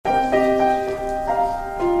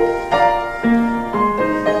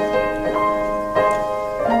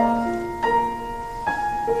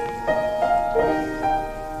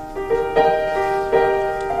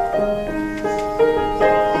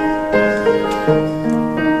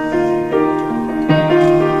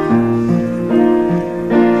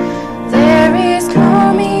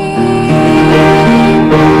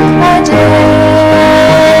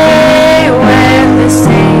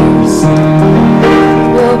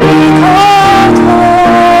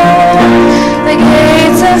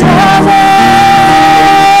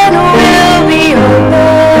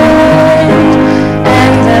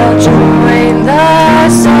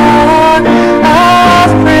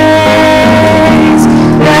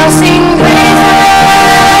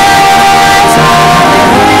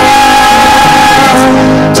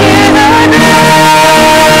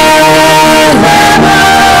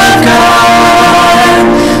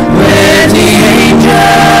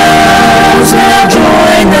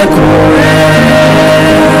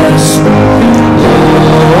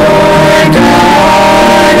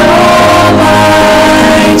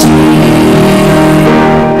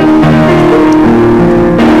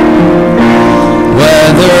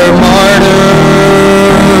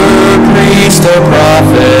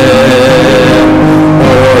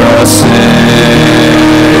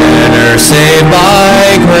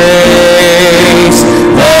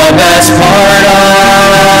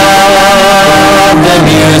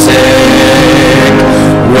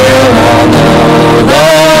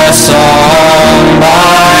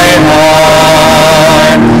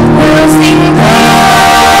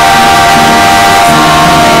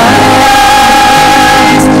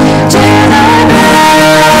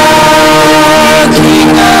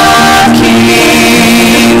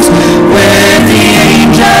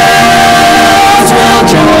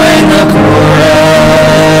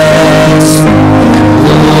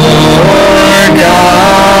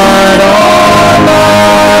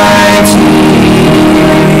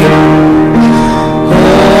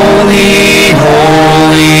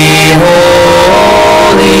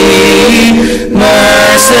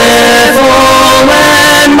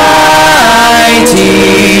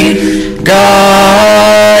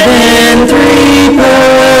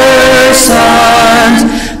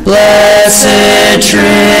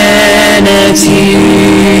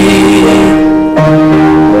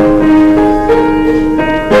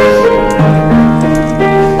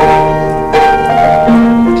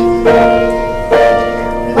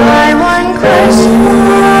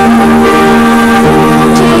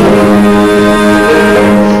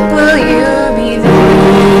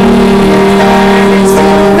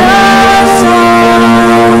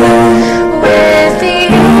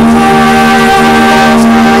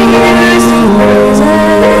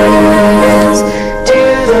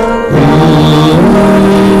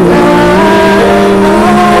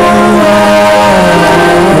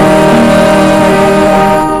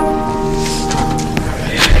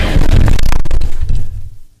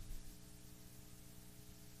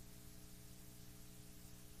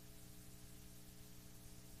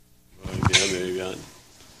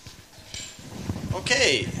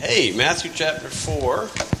Okay, hey, Matthew chapter 4.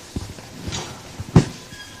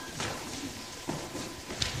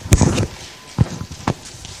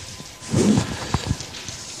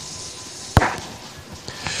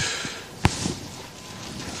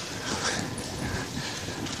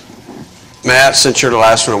 Matt, since you're the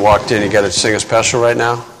last one who walked in, you got to sing a special right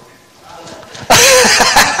now?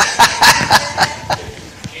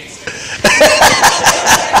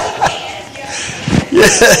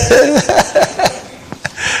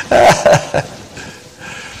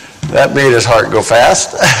 That made his heart go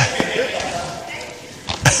fast.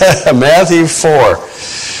 Matthew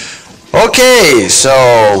 4. Okay,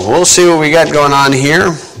 so we'll see what we got going on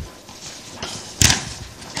here.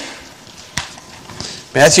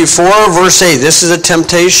 Matthew 4, verse 8. This is a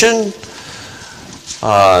temptation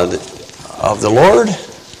of the Lord.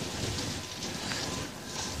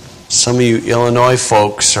 Some of you Illinois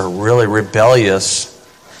folks are really rebellious.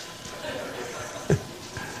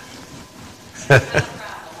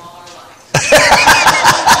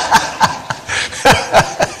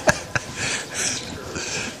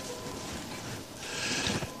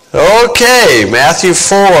 Okay, Matthew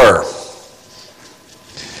 4.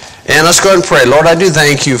 And let's go ahead and pray. Lord, I do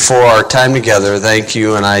thank you for our time together. Thank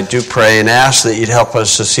you, and I do pray and ask that you'd help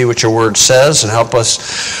us to see what your word says and help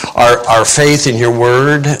us, our faith in your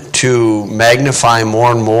word, to magnify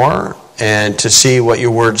more and more and to see what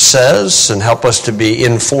your word says, and help us to be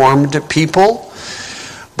informed people,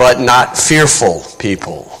 but not fearful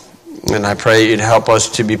people. And I pray you'd help us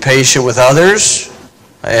to be patient with others,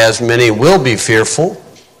 as many will be fearful,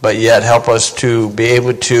 but yet help us to be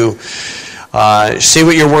able to see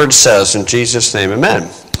what your word says. In Jesus' name, amen.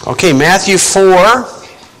 Okay, Matthew 4.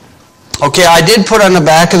 Okay, I did put on the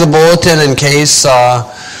back of the bulletin in case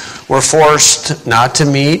we're forced not to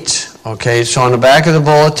meet Okay, so on the back of the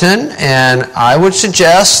bulletin, and I would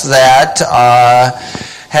suggest that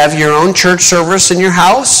have your own church service in your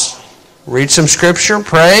house, read some scripture,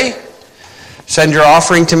 pray, send your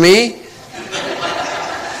offering to me.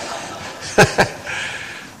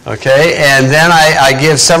 Okay, and then I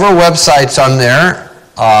give several websites on there.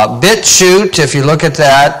 BitChute, if you look at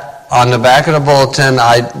that on the back of the bulletin,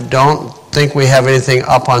 I don't think we have anything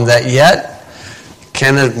up on that yet.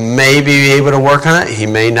 Kenneth may be able to work on it. He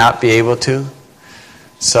may not be able to.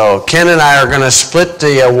 So Ken and I are going to split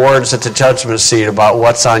the awards at the judgment seat about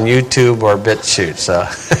what's on YouTube or BitChute. So.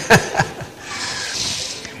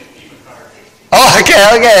 Oh,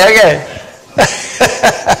 okay.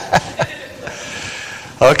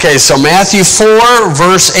 Okay, so Matthew 4,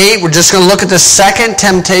 verse 8, we're just going to look at the second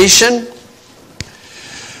temptation.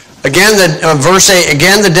 Again, verse 8,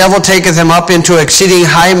 again the devil taketh him up into an exceeding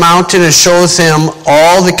high mountain and showeth him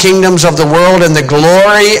all the kingdoms of the world and the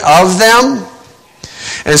glory of them,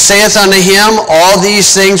 and saith unto him, all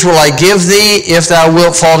these things will I give thee, if thou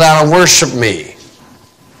wilt fall down and worship me.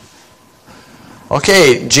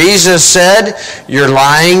 Okay, Jesus said, you're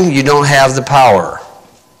lying, you don't have the power.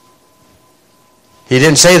 He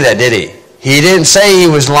didn't say that, did he? He didn't say he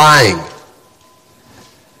was lying.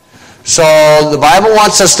 So the Bible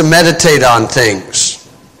wants us to meditate on things.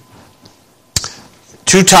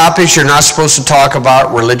 Two topics you're not supposed to talk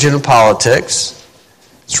about, religion and politics.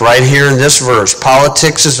 It's right here in this verse.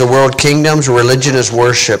 Politics is the world kingdoms, religion is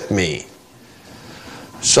worship me.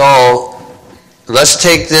 So let's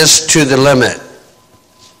take this to the limit.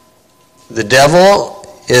 The devil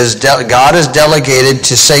God has delegated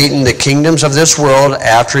to Satan the kingdoms of this world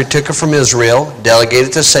after he took it from Israel,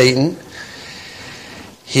 delegated to Satan.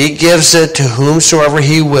 He gives it to whomsoever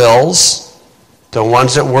he wills, the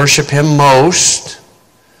ones that worship him most.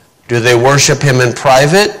 Do they worship him in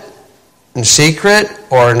private, in secret,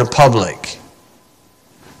 or in the public?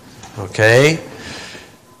 Okay?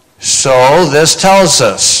 So this tells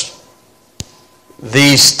us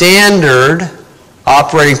the standard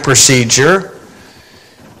operating procedure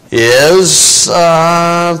is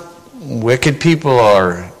wicked people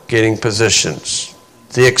are getting positions.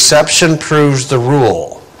 The exception proves the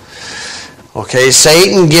rule. Okay,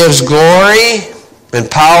 Satan gives glory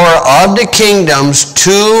and power of the kingdoms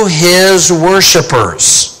to his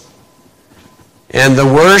worshipers. And the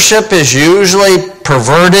worship is usually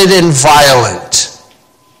perverted and violent.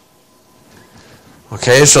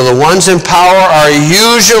 Okay, so the ones in power are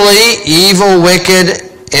usually evil, wicked,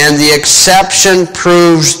 and the exception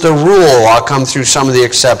proves the rule. I'll come through some of the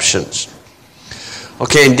exceptions.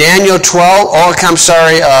 Okay, in Daniel 12,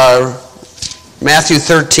 Matthew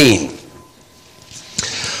 13.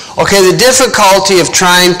 Okay, the difficulty of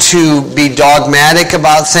trying to be dogmatic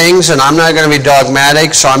about things, and I'm not going to be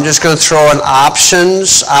dogmatic, so I'm just going to throw in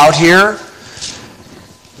options out here.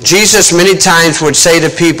 Jesus many times would say to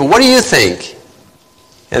people, what do you think?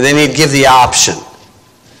 And then he'd give the option.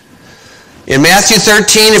 In Matthew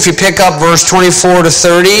 13, if you pick up verse 24 to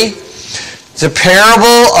 30, the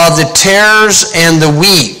parable of the tares and the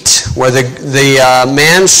wheat, where the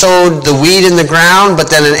man sowed the wheat in the ground, but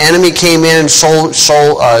then an enemy came in and sowed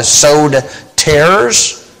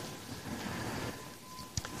tares.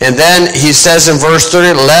 And then he says in verse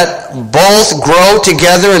 30, let both grow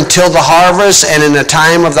together until the harvest, and in the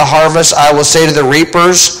time of the harvest I will say to the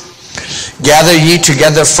reapers, gather ye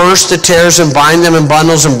together first the tares and bind them in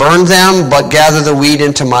bundles and burn them, but gather the wheat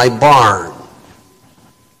into my barn.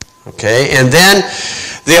 Okay, and then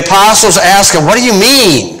the apostles ask him, what do you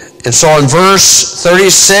mean? And so in verse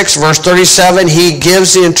 36, verse 37, he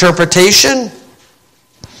gives the interpretation.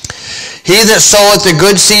 He that soweth the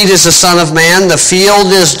good seed is the Son of Man. The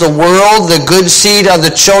field is the world. The good seed are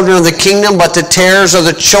the children of the kingdom, but the tares are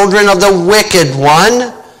the children of the wicked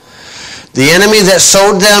one. The enemy that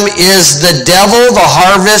sowed them is the devil. The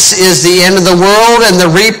harvest is the end of the world, and the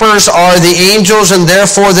reapers are the angels, and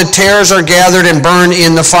therefore the tares are gathered and burned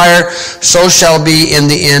in the fire. So shall be in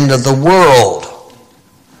the end of the world.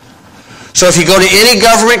 So if you go to any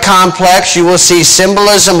government complex, you will see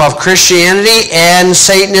symbolism of Christianity and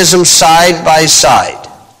Satanism side by side.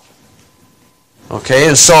 Okay,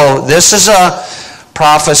 and so this is a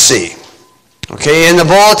prophecy. Okay, in the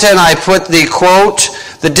bulletin I put the quote,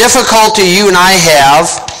 the difficulty you and I have,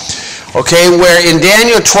 okay, where in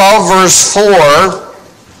Daniel 12 verse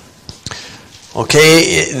 4,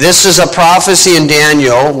 okay, this is a prophecy in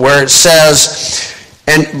Daniel where it says,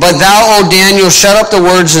 but thou, O Daniel, shut up the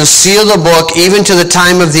words and seal the book, even to the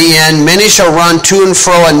time of the end. Many shall run to and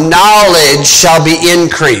fro, and knowledge shall be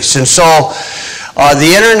increased. And so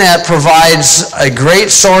The internet provides a great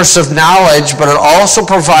source of knowledge, but it also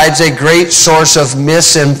provides a great source of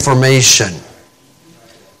misinformation.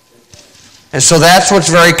 And so that's what's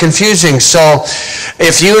very confusing. So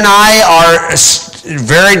if you and I are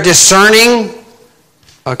very discerning,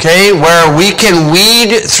 okay, where we can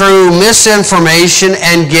weed through misinformation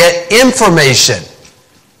and get information.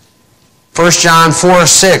 1 John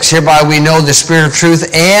 4:6, hereby we know the spirit of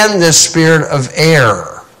truth and the spirit of error.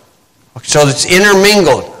 So it's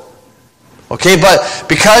intermingled. Okay, but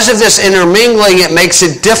because of this intermingling, it makes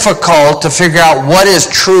it difficult to figure out what is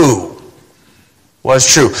true. What is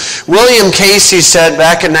true. William Casey said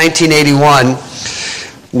back in 1981,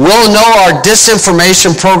 we'll know our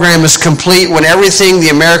disinformation program is complete when everything the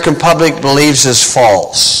American public believes is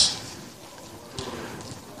false.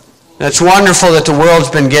 It's wonderful that the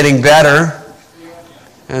world's been getting better,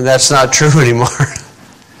 and that's not true anymore.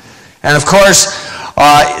 And of course,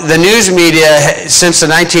 the news media, since the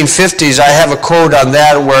 1950s, I have a quote on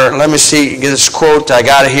that where, let me see, this quote, I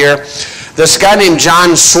got it here. This guy named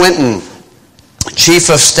John Swinton, chief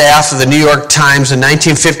of staff of the New York Times in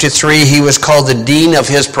 1953, he was called the dean of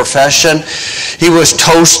his profession. He was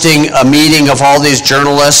toasting a meeting of all these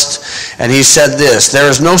journalists, and he said this, there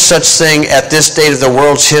is no such thing at this date of the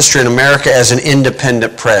world's history in America as an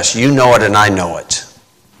independent press. You know it and I know it.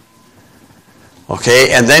 Okay,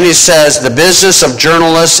 and then he says, the business of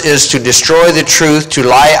journalists is to destroy the truth, to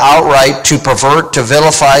lie outright, to pervert, to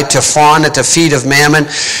vilify, to fawn at the feet of mammon,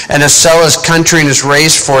 and to sell his country and his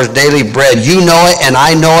race for his daily bread. You know it, and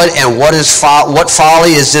I know it, and what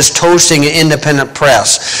folly is this toasting an independent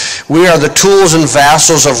press? We are the tools and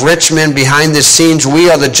vassals of rich men behind the scenes. We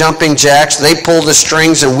are the jumping jacks. They pull the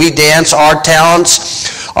strings, and we dance. Our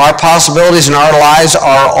talents, our possibilities, and our lives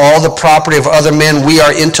are all the property of other men. We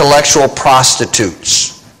are intellectual prostitutes.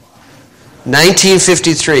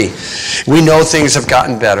 1953. We know things have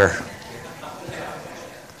gotten better.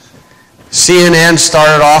 CNN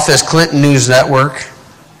started off as Clinton News Network.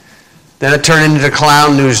 Then it turned into the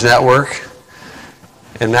Clown News Network.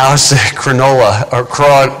 And now it's the Chrono.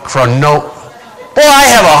 Boy, I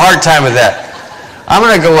have a hard time with that. I'm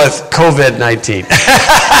going to go with COVID-19.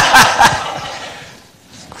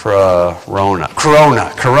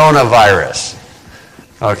 Coronavirus.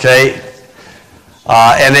 Okay?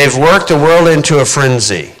 And they've worked the world into a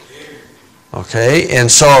frenzy. Okay? And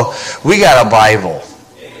so we got a Bible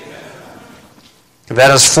that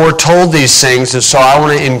has foretold these things, and so I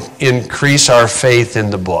want to increase our faith in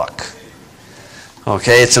the book.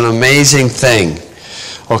 Okay? It's an amazing thing.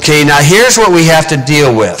 Okay, now here's what we have to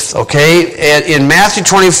deal with, okay? In Matthew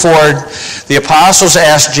 24, the apostles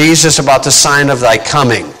asked Jesus about the sign of thy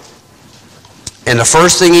coming. And the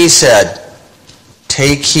first thing he said,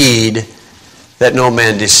 take heed that no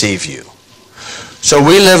man deceive you. So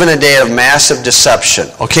we live in a day of massive deception.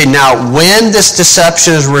 Okay, now when this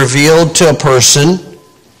deception is revealed to a person,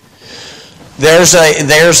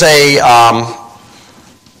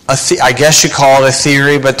 I guess you call it a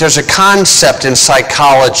theory, but there's a concept in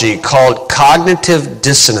psychology called cognitive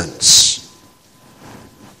dissonance.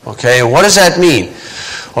 Okay, and what does that mean?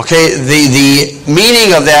 Okay, the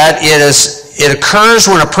meaning of that is it occurs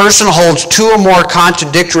when a person holds two or more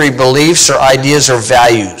contradictory beliefs or ideas or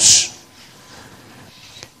values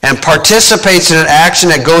and participates in an action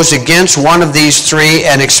that goes against one of these three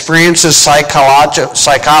and experiences psychological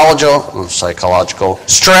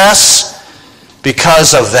stress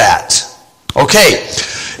because of that. Okay,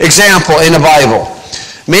 example in the Bible.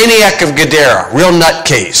 Maniac of Gadara, real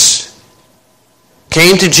nutcase.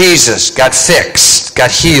 Came to Jesus, got fixed, got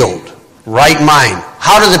healed, right mind.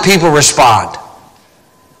 How do the people respond?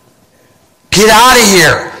 Get out of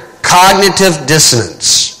here. Cognitive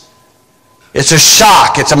dissonance. It's a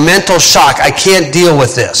shock. It's a mental shock. I can't deal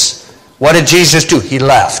with this. What did Jesus do? He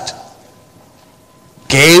left.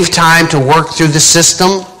 Gave time to work through the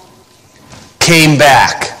system. Came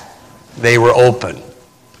back. They were open.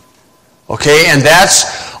 Okay, and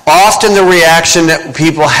that's often the reaction that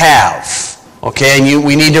people have. Okay, and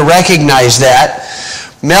we need to recognize that.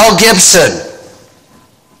 Mel Gibson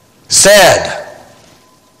said,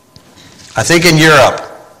 I think in Europe,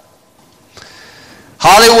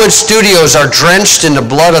 Hollywood studios are drenched in the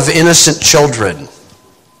blood of innocent children.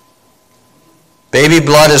 Baby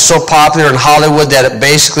blood is so popular in Hollywood that it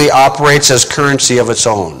basically operates as currency of its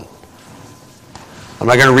own. I'm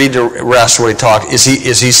not going to read the rest where he talks. Is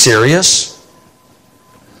he serious?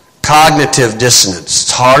 Cognitive dissonance.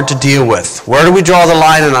 It's hard to deal with. Where do we draw the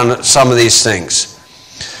line on some of these things?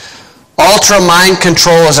 Ultra mind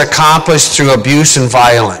control is accomplished through abuse and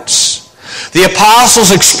violence. The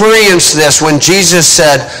apostles experienced this when Jesus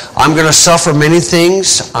said, I'm going to suffer many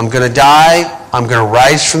things. I'm going to die. I'm going to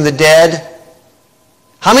rise from the dead.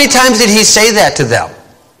 How many times did he say that to them?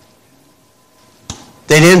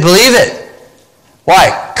 They didn't believe it.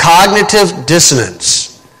 Why? Cognitive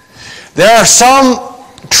dissonance. There are some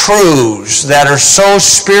truths that are so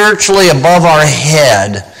spiritually above our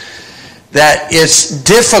head that it's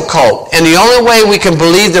difficult. And the only way we can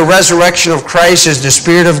believe the resurrection of Christ is the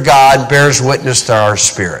Spirit of God bears witness to our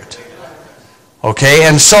spirit. Okay?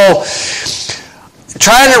 And so,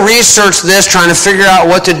 trying to research this, trying to figure out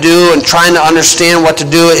what to do, and trying to understand what to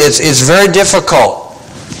do, is very difficult.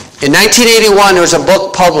 In 1981, there was a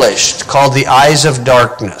book published called The Eyes of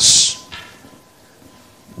Darkness.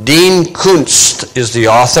 Dean Kunst is the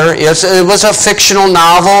author. It was a fictional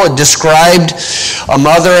novel. It described a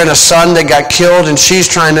mother and a son that got killed, and she's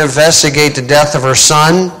trying to investigate the death of her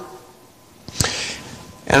son.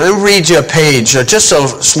 And let me read you a page, just a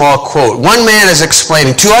small quote. One man is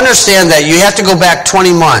explaining, to understand that you have to go back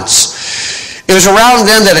 20 months. It was around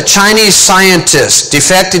then that a Chinese scientist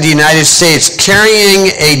defected to the United States carrying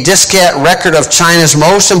a diskette record of China's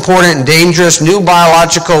most important and dangerous new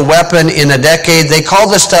biological weapon in a decade. They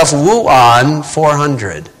called the stuff Wuhan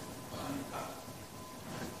 400.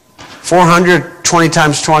 400, 20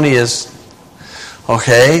 times 20 is,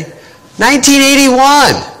 okay,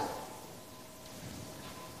 1981.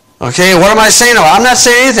 Okay, what am I saying? I'm not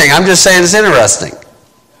saying anything. I'm just saying it's interesting.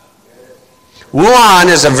 Wuhan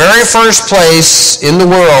is the very first place in the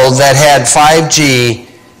world that had 5G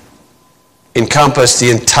encompass the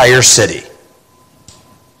entire city.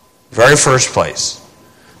 Very first place.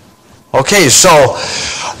 Okay, so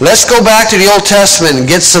let's go back to the Old Testament and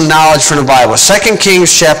get some knowledge from the Bible. 2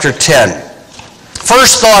 Kings chapter 10.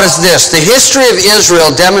 First thought is this. The history of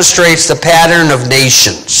Israel demonstrates the pattern of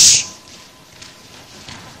nations.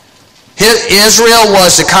 Israel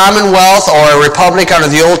was a commonwealth or a republic under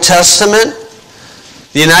the Old Testament.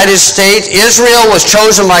 The United States, Israel was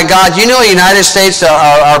chosen by God. You know the United States,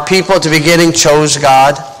 our people at the beginning chose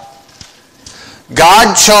God.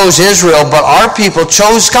 God chose Israel, but our people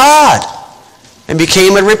chose God and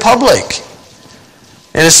became a republic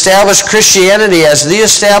and established Christianity as the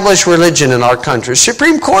established religion in our country.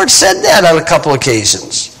 Supreme Court said that on a couple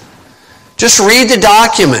occasions. Just read the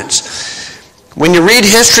documents. When you read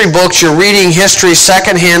history books, you're reading history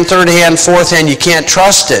second-hand, third-hand, fourth-hand. You can't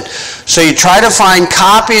trust it. So you try to find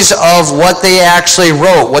copies of what they actually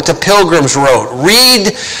wrote, what the Pilgrims wrote.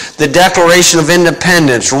 Read the Declaration of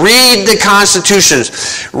Independence. Read the Constitutions.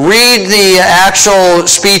 Read the actual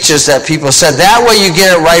speeches that people said. That way you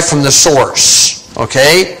get it right from the source.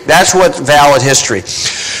 Okay? That's what's valid history.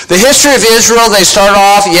 The history of Israel, they start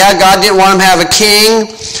off, God didn't want them to have a king.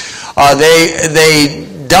 They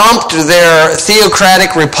dumped their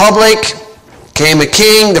theocratic republic, came a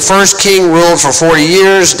king. The first king ruled for 40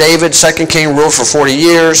 years. David, second king, ruled for 40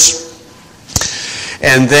 years.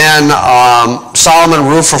 And then Solomon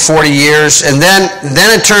ruled for 40 years. And then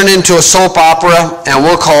it turned into a soap opera, and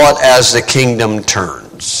we'll call it As the Kingdom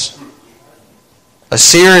Turns. A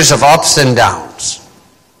series of ups and downs.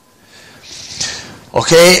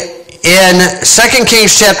 Okay, in 2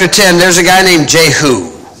 Kings chapter 10, there's a guy named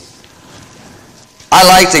Jehu. I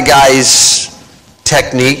like the guy's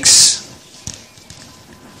techniques,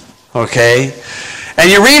 okay? And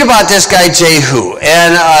you read about this guy Jehu,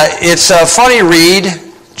 and it's a funny read,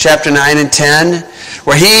 chapter 9 and 10,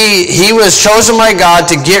 where he was chosen by God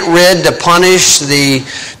to get rid, to punish the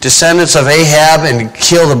descendants of Ahab and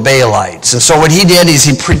kill the Baalites. And so what he did is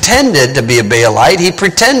he pretended to be a Baalite. He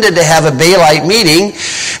pretended to have a Baalite meeting,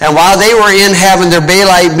 and while they were in having their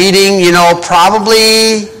Baalite meeting,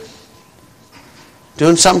 probably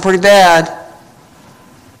doing something pretty bad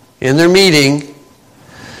in their meeting,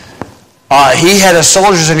 he had his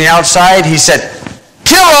soldiers on the outside. He said,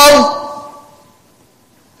 "Kill them!"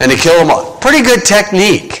 And he killed them all. Pretty good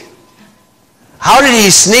technique. How did he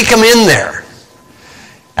sneak them in there?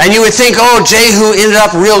 And you would think, Jehu ended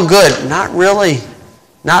up real good. Not really.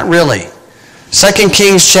 Not really. 2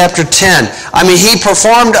 Kings chapter 10. He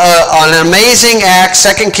performed an amazing act.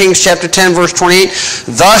 2 Kings chapter 10, verse 28.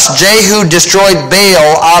 Thus Jehu destroyed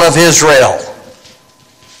Baal out of Israel.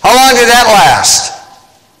 How long did that last?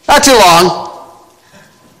 Not too long.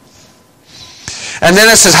 And then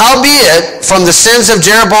it says, howbeit, from the sins of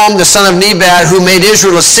Jeroboam the son of Nebat, who made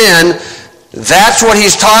Israel a sin, that's what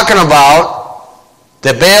he's talking about.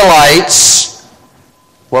 The Baalites,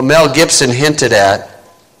 what Mel Gibson hinted at,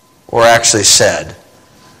 or actually said.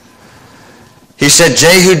 He said,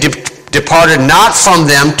 Jehu departed not from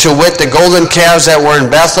them, to wit, the golden calves that were in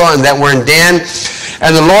Bethel and that were in Dan,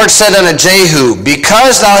 And the Lord said unto Jehu,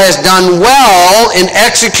 because thou hast done well in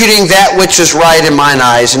executing that which is right in mine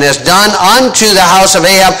eyes, and hast done unto the house of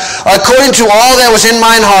Ahab according to all that was in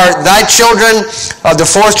mine heart, thy children of the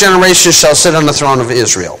fourth generation shall sit on the throne of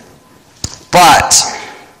Israel. But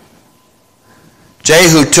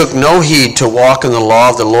Jehu took no heed to walk in the law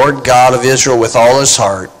of the Lord God of Israel with all his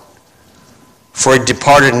heart, for he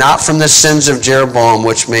departed not from the sins of Jeroboam,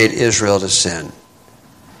 which made Israel to sin.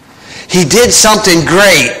 He did something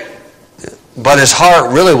great, but his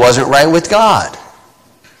heart really wasn't right with God.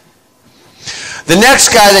 The next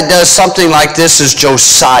guy that does something like this is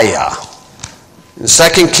Josiah. In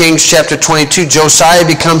 2 Kings chapter 22, Josiah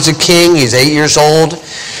becomes a king. He's 8 years old.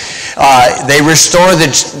 They restore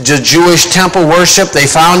the Jewish temple worship. They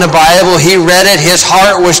found the Bible. He read it. His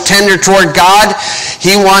heart was tender toward God.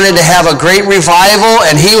 He wanted to have a great revival,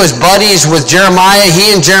 and he was buddies with Jeremiah.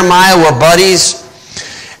 He and Jeremiah were buddies,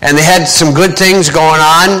 and they had some good things going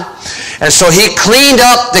on. And so he cleaned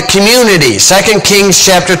up the community. 2 Kings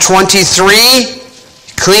chapter 23,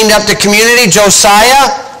 cleaned up the community. Josiah.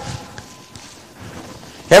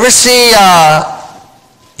 Ever see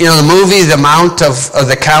the movie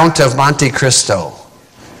The Count of Monte Cristo?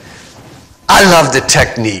 I love the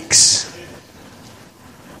techniques.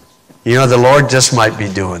 The Lord just might be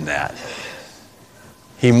doing that.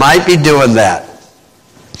 He might be doing that.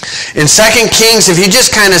 In 2 Kings, if you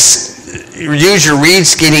just kind of use your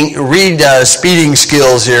speeding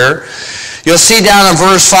skills here, you'll see down in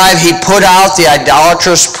verse 5, he put out the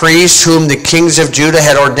idolatrous priests whom the kings of Judah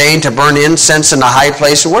had ordained to burn incense in the high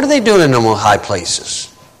places. What are they doing in the high places?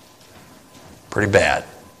 Pretty bad.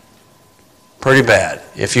 Pretty bad.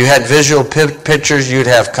 If you had visual pictures, you'd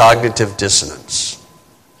have cognitive dissonance.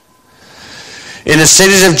 In the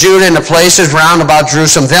cities of Judah and the places round about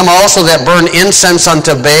Jerusalem, them also that burn incense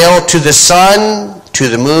unto Baal, to the sun, to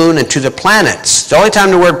the moon, and to the planets. The only time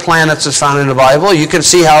the word planets is found in the Bible, you can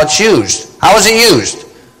see how it's used. How is it used?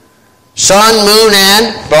 Sun, moon,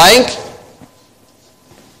 and blank?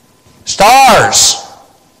 Stars.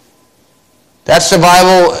 That's the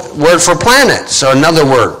Bible word for planets. So another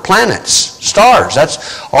word, planets, stars.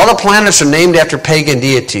 That's all the planets are named after pagan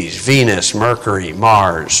deities. Venus, Mercury,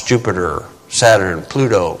 Mars, Jupiter, Saturn,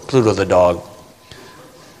 Pluto the dog.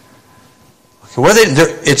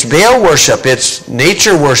 It's Baal worship, it's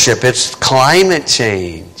nature worship, it's climate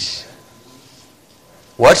change.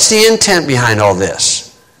 What's the intent behind all this?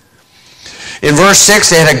 In verse 6,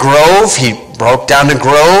 they had a grove. He broke down the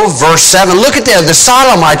grove. Verse 7, look at that. The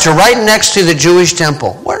Sodomites are right next to the Jewish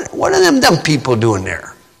temple. What are them people doing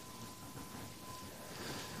there?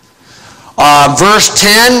 Verse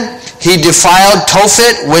 10, he defiled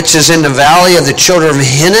Tophet, which is in the valley of the children of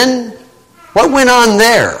Hinnom. What went on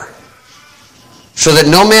there? So that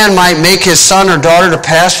no man might make his son or daughter to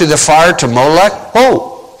pass through the fire to Molech. Whoa.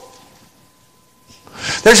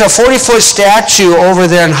 There's a 40-foot statue over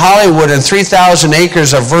there in Hollywood and 3,000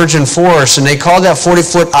 acres of virgin forest, and they call that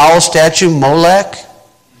 40-foot owl statue Molech.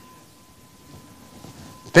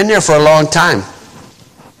 Been there for a long time.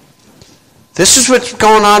 This is what's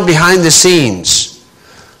going on behind the scenes.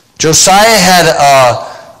 Josiah had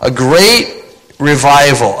a great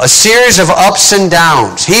revival, a series of ups and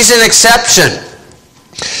downs. He's an exception.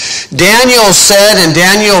 Daniel said in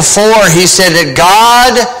Daniel 4, he said that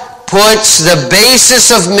God puts the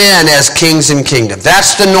basis of men as kings and kingdoms.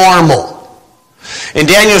 That's the normal. In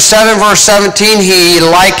Daniel 7 verse 17, he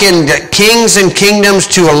likened kings and kingdoms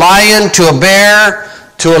to a lion, to a bear,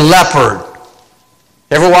 to a leopard.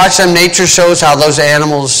 Ever watch them nature shows, how those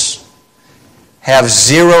animals have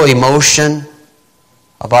zero emotion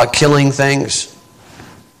about killing things?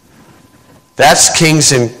 That's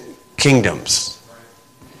kings and kingdoms.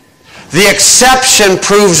 The exception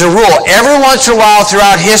proves the rule. Every once in a while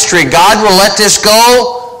throughout history, God will let this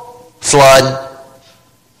go, flood.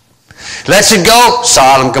 Lets it go,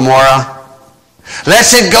 Sodom, Gomorrah.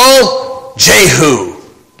 Lets it go, Jehu.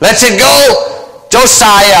 Lets it go,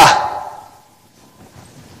 Josiah.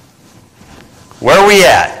 Where are we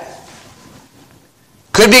at?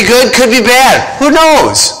 Could be good, could be bad. Who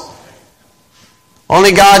knows?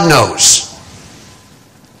 Only God knows.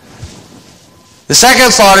 The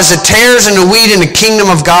second thought is the tares and the wheat in the kingdom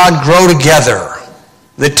of God grow together.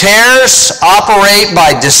 The tares operate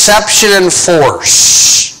by deception and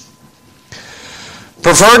force.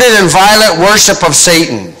 Perverted and violent worship of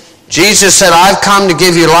Satan. Jesus said, I've come to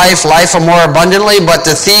give you life, life more abundantly, but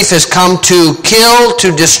the thief has come to kill,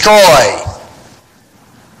 to destroy.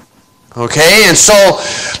 Okay, and so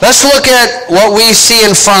let's look at what we see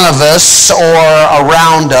in front of us or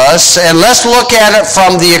around us, and let's look at it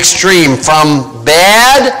from the extreme, from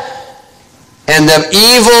bad and the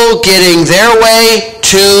evil getting their way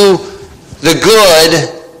to the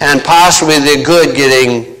good, and possibly the good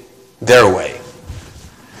getting their way.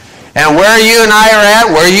 And where you and I are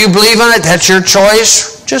at, where you believe on it, that's your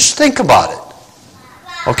choice. Just think about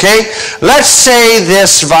it. Okay? Let's say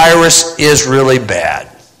this virus is really bad.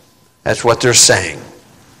 That's what they're saying.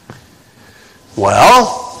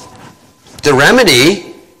 Well, the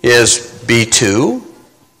remedy is B2,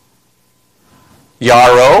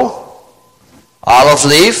 yarrow, olive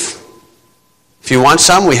leaf. If you want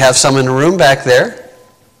some, we have some in the room back there.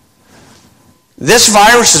 This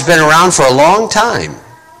virus has been around for a long time.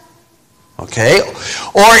 Okay?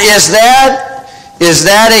 Or is that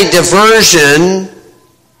a diversion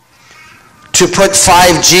to put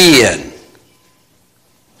 5G in?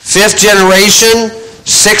 Fifth generation,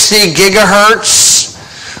 60 gigahertz,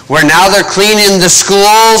 where now they're cleaning the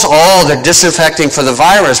schools. Oh, they're disinfecting for the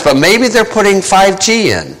virus, but maybe they're putting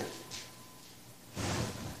 5G in.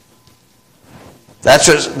 That's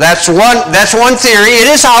one theory. It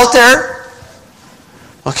is out there.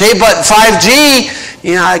 Okay, but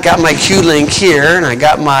 5G, I got my Q-Link here, and I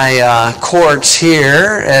got my cords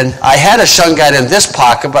here, and I had a shungite in this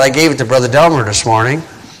pocket, but I gave it to Brother Delmer this morning.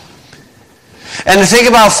 And the thing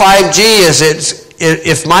about 5G is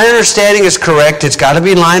if my understanding is correct, it's got to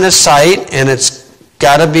be line of sight, and it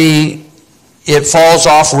falls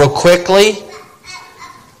off real quickly.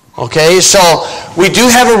 Okay, so we do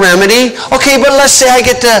have a remedy. Okay, but let's say I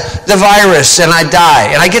get the virus and I die,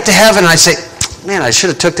 and I get to heaven and I say, man, I should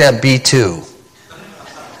have took that B2.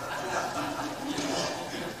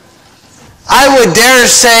 I would dare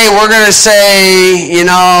say, we're going to say,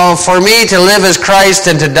 for me to live as Christ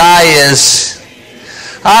and to die is,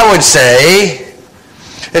 I would say,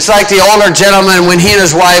 it's like the older gentleman when he and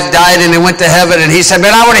his wife died and they went to heaven, and he said,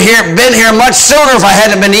 man, I would have been here much sooner if I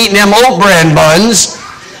hadn't been eating them oat bran buns.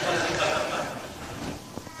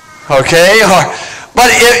 Okay?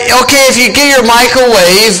 If you get your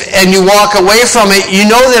microwave and you walk away from it, you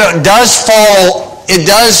know that it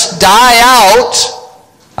does die out.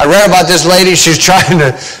 I read about this lady, she's trying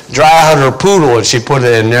to dry out her poodle, and she put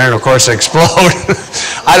it in there, and of course it exploded.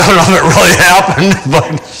 I don't know if it really happened,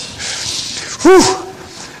 but whew.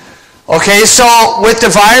 Okay, so with the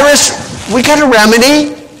virus, we got a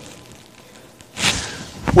remedy.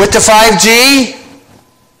 With the 5G,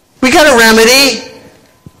 we got a remedy.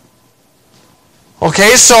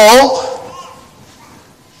 Okay, so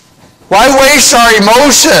why waste our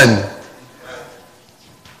emotion?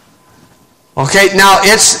 Okay, now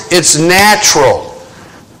it's natural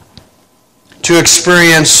to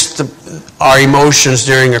experience our emotions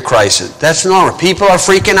during a crisis. That's normal. People are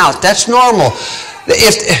freaking out. That's normal.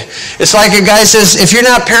 It's like a guy says, if you're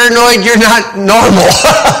not paranoid, you're not normal.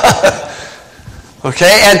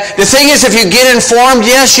 Okay, and the thing is, if you get informed,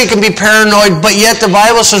 yes, you can be paranoid, but yet the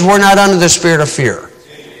Bible says we're not under the spirit of fear.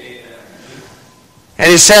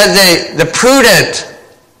 And he said the prudent,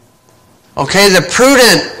 the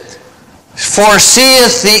prudent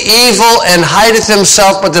foreseeth the evil and hideth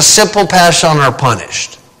himself, but the simple pass on are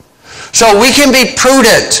punished. So we can be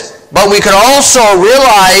prudent, but we could also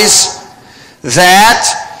realize that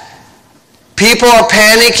people are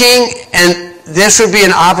panicking, and this would be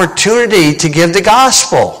an opportunity to give the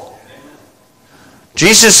gospel.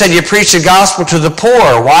 Jesus said you preach the gospel to the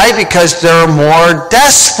poor. Why? Because they're more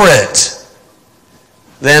desperate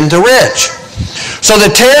than the rich. So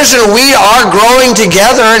the tares and the wheat are growing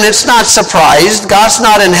together, and it's not surprised. God's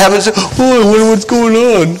not in heaven saying, oh, I wonder what's going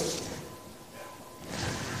on.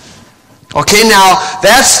 Okay, now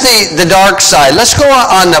that's the dark side. Let's go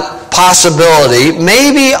on the possibility.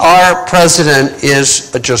 Maybe our president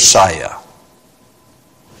is a Josiah.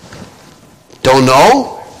 Don't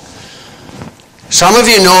know. Some of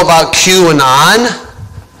you know about QAnon.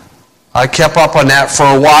 I kept up on that for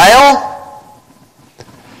a while.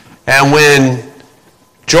 And when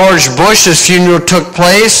George Bush's funeral took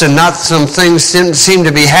place and some things didn't seem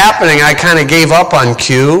to be happening, I kind of gave up on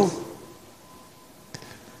Q.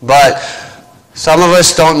 But some of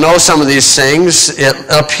us don't know some of these things. It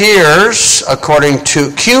appears, according to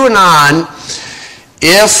QAnon,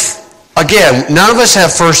 again, none of us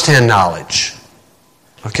have first-hand knowledge.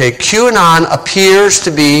 Okay, QAnon appears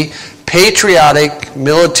to be patriotic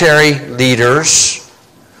military leaders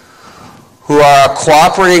who are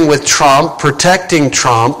cooperating with Trump, protecting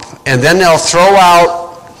Trump, and then they'll throw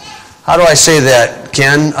out, how do I say that,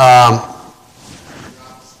 Ken?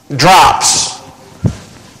 Drops.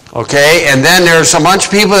 Okay, and then there's a bunch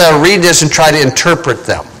of people that will read this and try to interpret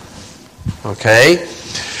them. Okay?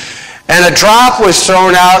 And a drop was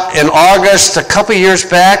thrown out in August a couple years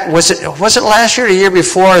back. Was it last year or the year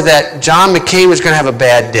before that John McCain was going to have a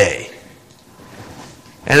bad day?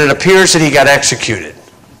 And it appears that he got executed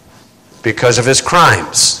because of his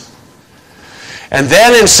crimes. And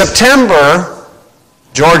then in September,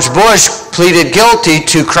 George Bush pleaded guilty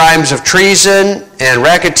to crimes of treason and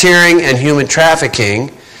racketeering and human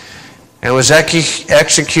trafficking and was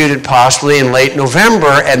executed possibly in late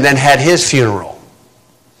November and then had his funeral.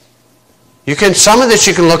 Some of this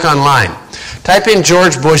you can look online. Type in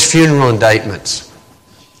George Bush funeral indictments.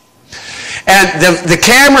 And the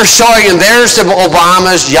camera's showing, and there's the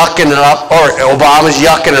Obama's yucking it up, or Obama's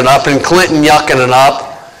yucking it up, and Clinton yucking it up.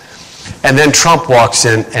 And then Trump walks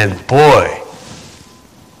in, and boy.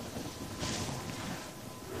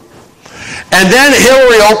 And then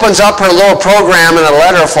Hillary opens up her little program, and a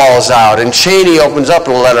letter falls out. And Cheney opens up,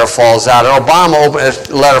 and a letter falls out. And Obama opens,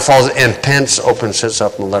 a letter falls out. And Pence sits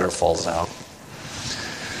up, and a letter falls out.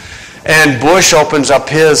 And Bush opens up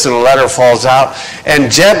his and a letter falls out.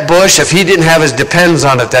 And Jeb Bush, if he didn't have his depends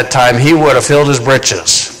on at that time, he would have filled his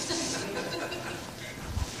britches.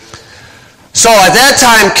 So at that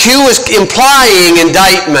time, Q was implying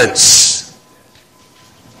indictments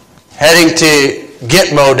heading to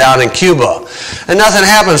Gitmo down in Cuba. And nothing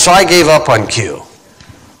happened, so I gave up on Q.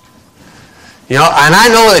 And I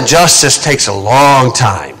know that justice takes a long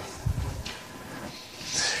time.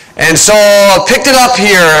 And so I picked it up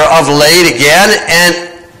here of late again,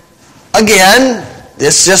 and again,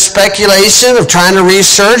 this is just speculation of trying to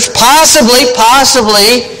research. Possibly,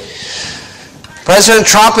 President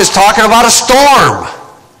Trump is talking about a storm.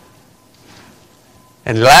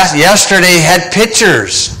 And yesterday he had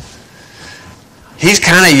pictures. He's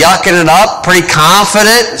kind of yucking it up, pretty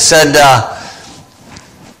confident, said,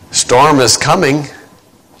 storm is coming.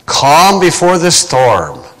 Calm before the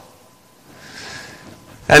storm.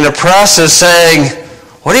 And the press is saying,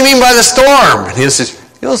 what do you mean by the storm? And he says,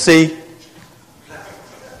 you'll see.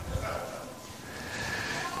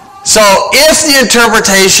 So if the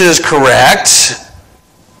interpretation is correct,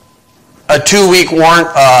 a 2-week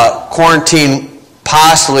quarantine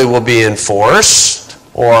possibly will be enforced,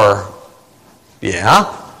 and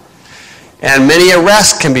many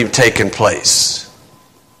arrests can be taken place.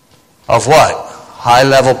 Of what?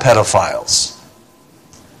 High-level pedophiles.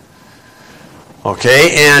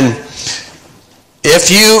 Okay, and if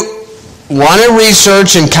you want to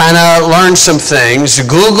research and kind of learn some things,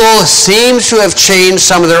 Google seems to have changed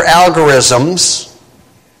some of their algorithms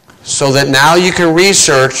so that now you can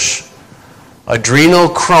research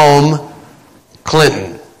adrenochrome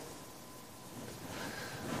Clinton.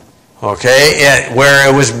 Okay, where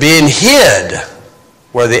it was being hid,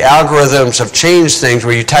 where the algorithms have changed things,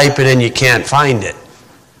 where you type it in, you can't find it.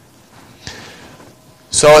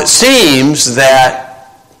 So it seems that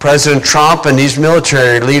President Trump and these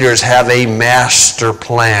military leaders have a master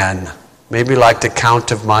plan, maybe like the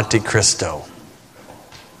Count of Monte Cristo.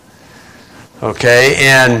 Okay,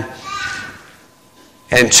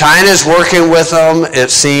 and China's working with them,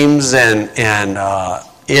 it seems, and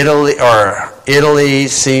Italy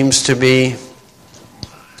seems to be.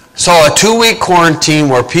 So a 2-week quarantine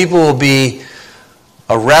where people will be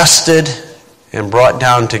arrested and brought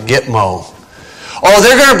down to Gitmo. Oh,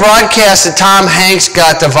 they're going to broadcast that Tom Hanks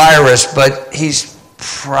got the virus, but he's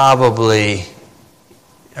probably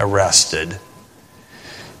arrested.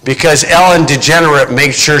 Because Ellen DeGenerate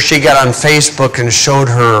made sure she got on Facebook and showed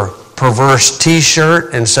her perverse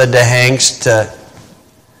t-shirt and said to Hanks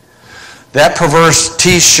that perverse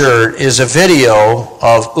t-shirt is a video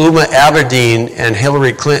of Uma Aberdeen and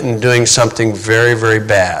Hillary Clinton doing something very, very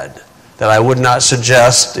bad that I would not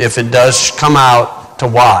suggest, if it does come out, to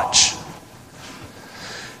watch.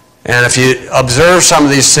 And if you observe some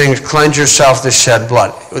of these things, cleanse yourself to shed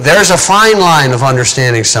blood. There's a fine line of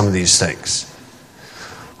understanding some of these things.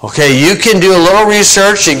 Okay, you can do a little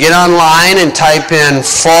research. You get online and type in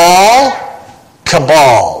fall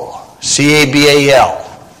cabal, C-A-B-A-L.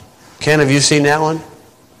 Ken, have you seen that one?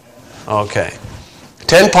 Okay.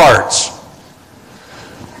 10 parts.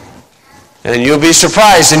 And you'll be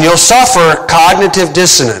surprised, and you'll suffer cognitive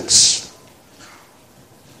dissonance.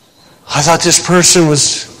 I thought this person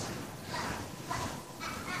was...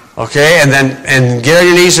 Okay, and get on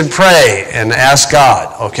your knees and pray and ask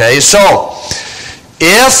God. Okay, so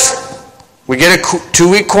if we get a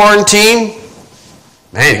 2-week quarantine,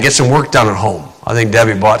 man, get some work done at home. I think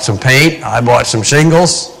Debbie bought some paint. I bought some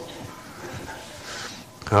shingles.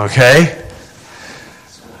 Okay.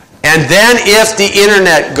 And then if the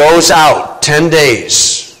internet goes out 10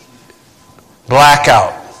 days,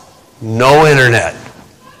 blackout, no internet.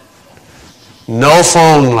 No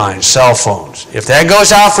phone lines, cell phones. If that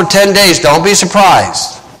goes out for 10 days, don't be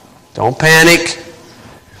surprised. Don't panic.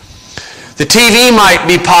 The TV might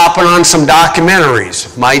be popping on some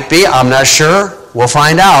documentaries. Might be, I'm not sure. we'll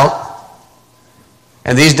find out.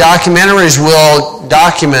 And these documentaries will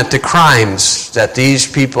document the crimes that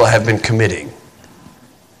these people have been committing.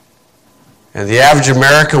 And the average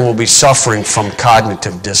American will be suffering from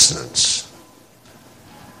cognitive dissonance.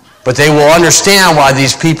 But they will understand why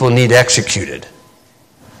these people need executed.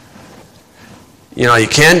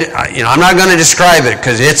 I'm not going to describe it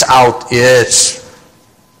because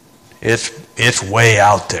it's way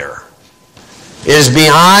out there. It is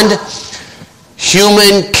beyond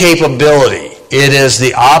human capability. It is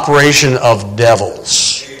the operation of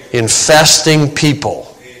devils infesting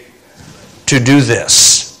people to do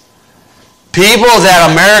this. People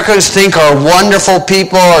that Americans think are wonderful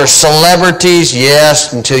people or celebrities,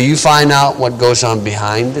 yes, until you find out what goes on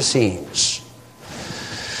behind the scenes.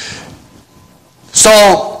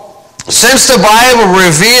 So, since the Bible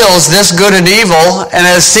reveals this good and evil and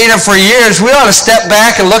has seen it for years, we ought to step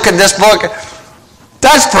back and look at this book.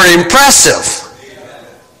 That's pretty impressive.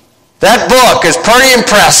 That book is pretty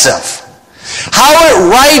impressive. How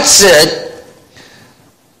it writes it,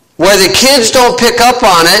 where the kids don't pick up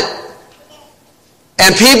on it,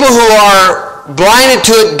 and people who are blinded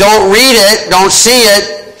to it don't read it, don't see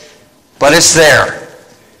it, but it's there.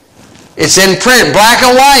 It's in print, black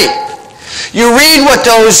and white. You read what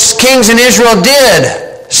those kings in Israel did,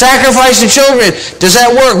 sacrificing children. Does that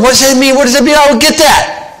work? What does that mean? What does it mean? I don't get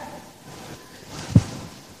that.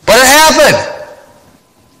 But it happened.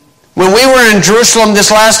 When we were in Jerusalem this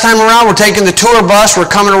last time around, we're taking the tour bus, we're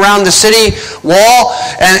coming around the city wall,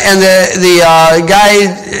 and the guy,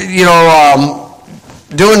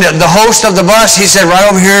 doing the host of the bus, he said, right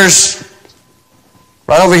over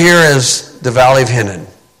here is the Valley of Hinnom.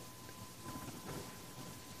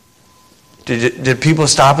 Did people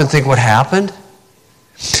stop and think what happened?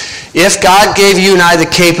 If God gave you and I the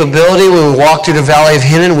capability when we walked through the Valley of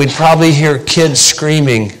Hinnom, we'd probably hear kids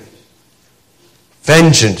screaming,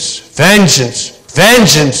 vengeance, vengeance,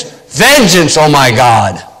 vengeance, vengeance, oh my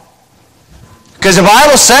God. Because the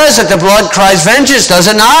Bible says that the blood cries vengeance, does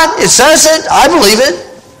it not? It says it. I believe it.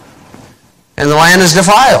 And the land is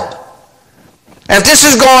defiled. And if this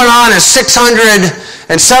is going on in 600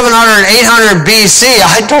 and 700 and 800 BC,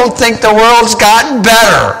 I don't think the world's gotten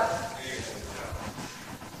better.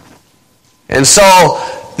 And so,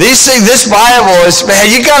 this Bible is, man,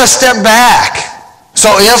 you got to step back.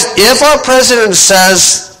 So if our president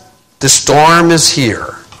says the storm is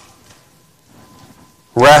here,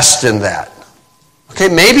 rest in that. Okay,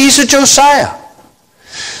 maybe he's a Josiah.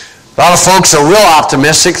 A lot of folks are real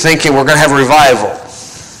optimistic, thinking we're going to have a revival.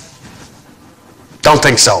 Don't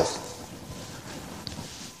think so.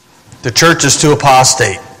 The church is too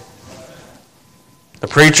apostate. The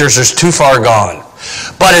preachers are too far gone.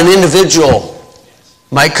 But an individual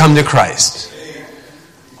might come to Christ.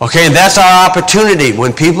 Okay, and that's our opportunity.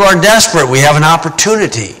 When people are desperate, we have an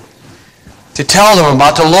opportunity to tell them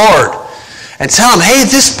about the Lord. And tell them, hey,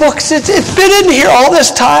 this book, it's been in here all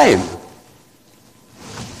this time.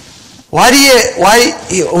 Why do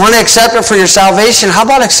you want to accept it for your salvation? How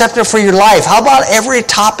about accept it for your life? How about every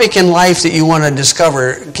topic in life that you want to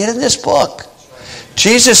discover? Get in this book.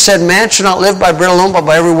 Jesus said, man should not live by bread alone, but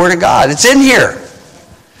by every word of God. It's in here.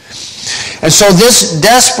 And so this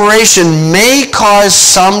desperation may cause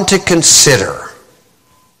some to consider.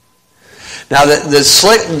 Now,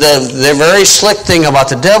 the very slick thing about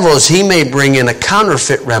the devil is he may bring in a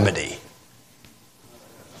counterfeit remedy.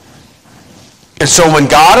 And so when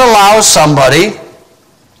God allows somebody,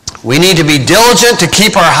 we need to be diligent to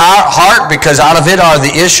keep our heart, because out of it are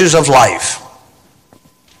the issues of life.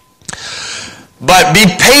 But be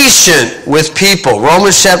patient with people.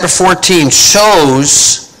 Romans chapter 14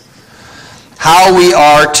 shows how we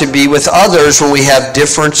are to be with others when we have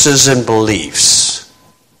differences in beliefs.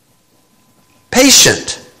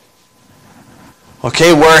 Patient.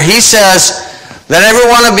 Okay, where he says, let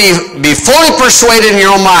everyone be fully persuaded in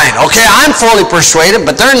your own mind. Okay, I'm fully persuaded,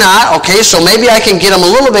 but they're not. Okay, so maybe I can get them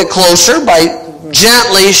a little bit closer by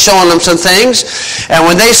gently showing them some things. And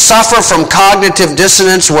when they suffer from cognitive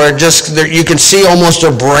dissonance, where just you can see almost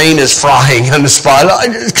their brain is frying on the spot,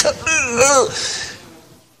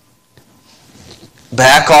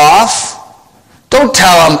 back off. Don't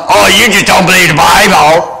tell them, oh, you just don't believe the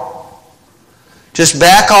Bible. Just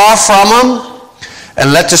back off from them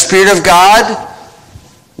and let the Spirit of God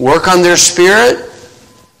work on their spirit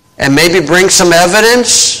and maybe bring some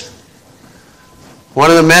evidence. One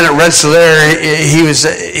of the men at Rensselaer,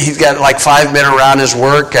 he's got like 5 men around his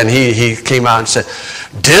work, and he came out and said,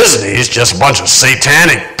 Disney's just a bunch of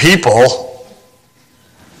satanic people.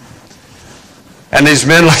 And these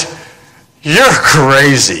men like, you're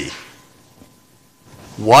crazy.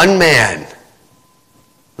 One man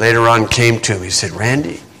later on came to him. He said,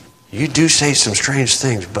 Randy, you do say some strange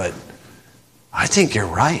things, but I think you're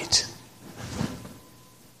right.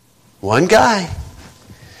 One guy.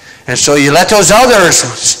 And so you let those others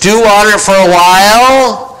stew on it for a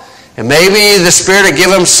while, and maybe the Spirit will give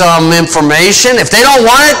them some information. If they don't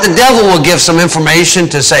want it, the devil will give some information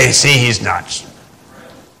to say, see, he's nuts.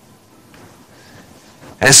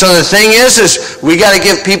 And so the thing is we got to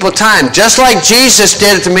give people time, just like Jesus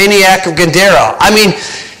did at the maniac of Gadara. I mean,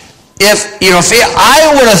 I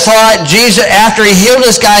would have thought Jesus, after he healed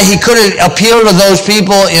this guy, he could have appealed to those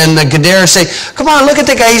people in the Gadara and say, come on, look at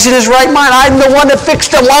the guy, he's in his right mind. I'm the one that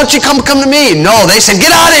fixed him. Why don't you come to me? No, they said,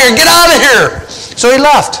 get out of here, get out of here. So he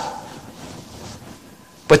left.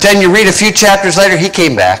 But then you read a few chapters later, he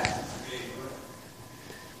came back.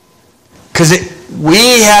 Because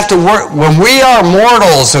we have to work, when we are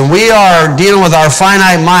mortals and we are dealing with our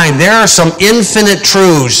finite mind, there are some infinite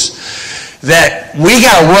truths that we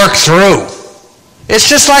got to work through. It's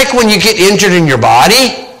just like when you get injured in your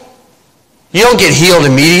body. You don't get healed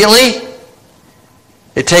immediately.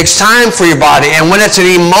 It takes time for your body. And when it's an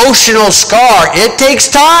emotional scar, it takes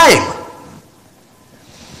time.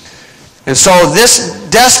 And so this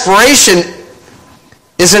desperation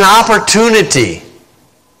is an opportunity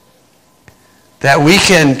that we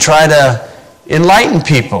can try to enlighten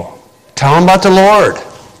people. Tell them about the Lord.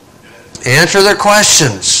 Answer their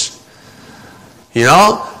questions. You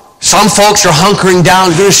know, some folks are hunkering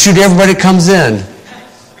down, going to shoot everybody that comes in.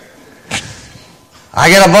 I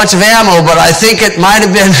got a bunch of ammo, but I think it might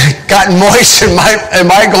have been gotten moist and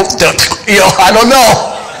might go, I don't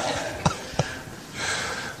know.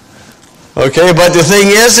 Okay, but the thing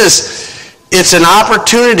is it's an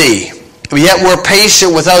opportunity. Yet we're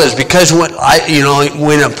patient with others, because when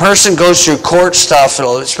a person goes through court stuff,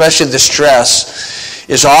 especially the stress,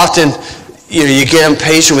 is often you get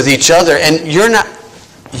impatient with each other, and you're not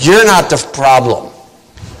the problem.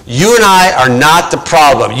 You and I are not the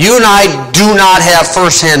problem. You and I do not have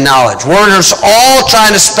firsthand knowledge. We're just all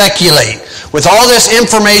trying to speculate with all this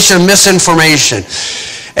information and misinformation.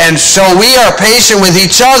 And so we are patient with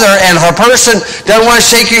each other, and if a person doesn't want to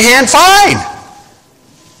shake your hand, fine.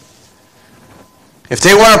 If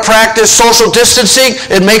they want to practice social distancing,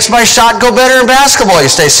 it makes my shot go better in basketball. You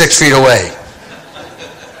stay 6 feet away.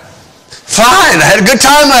 Fine. I had a good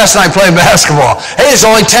time last night playing basketball. Hey, there's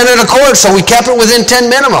only 10 in the court, so we kept it within 10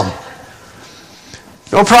 minimum.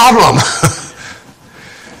 No problem.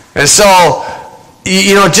 And so,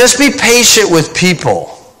 just be patient with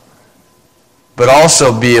people, but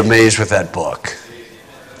also be amazed with that book.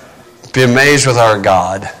 Be amazed with our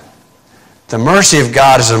God. The mercy of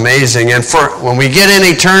God is amazing. And when we get in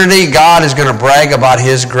eternity, God is going to brag about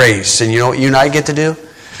His grace. And you know what you and I get to do?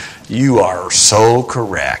 You are so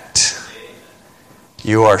correct.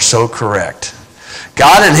 You are so correct.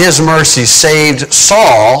 God in His mercy saved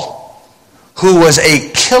Saul, who was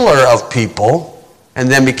a killer of people, and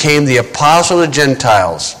then became the apostle of the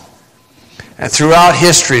Gentiles. And throughout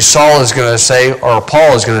history, Saul is going to say, or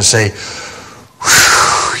Paul is going to say,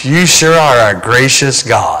 you sure are a gracious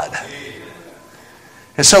God.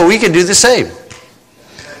 And so we can do the same.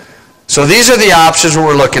 So these are the options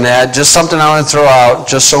we're looking at. Just something I want to throw out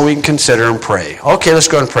just so we can consider and pray. Okay, let's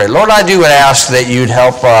go and pray. Lord, I do ask that you'd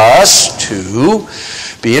help us to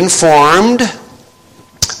be informed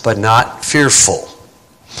but not fearful.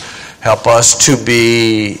 Help us to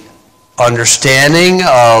be understanding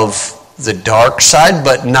of the dark side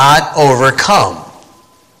but not overcome.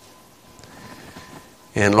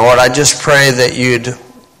 And Lord, I just pray that you'd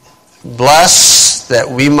bless, that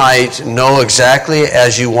we might know exactly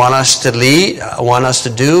as you want us to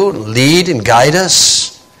lead and guide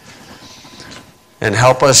us, and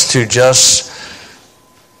help us to just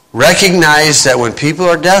recognize that when people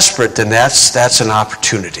are desperate, then that's an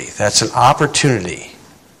opportunity. That's an opportunity.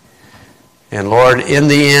 And Lord, in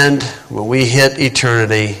the end, when we hit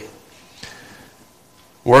eternity,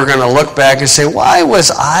 we're going to look back and say, why was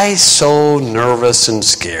I so nervous and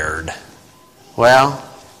scared? Well,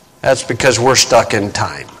 that's because we're stuck in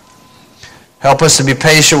time. Help us to be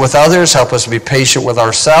patient with others. Help us to be patient with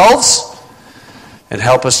ourselves. And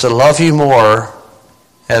help us to love you more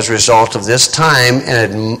as a result of this time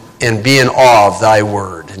and be in awe of thy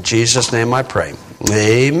word. In Jesus' name I pray.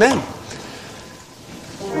 Amen.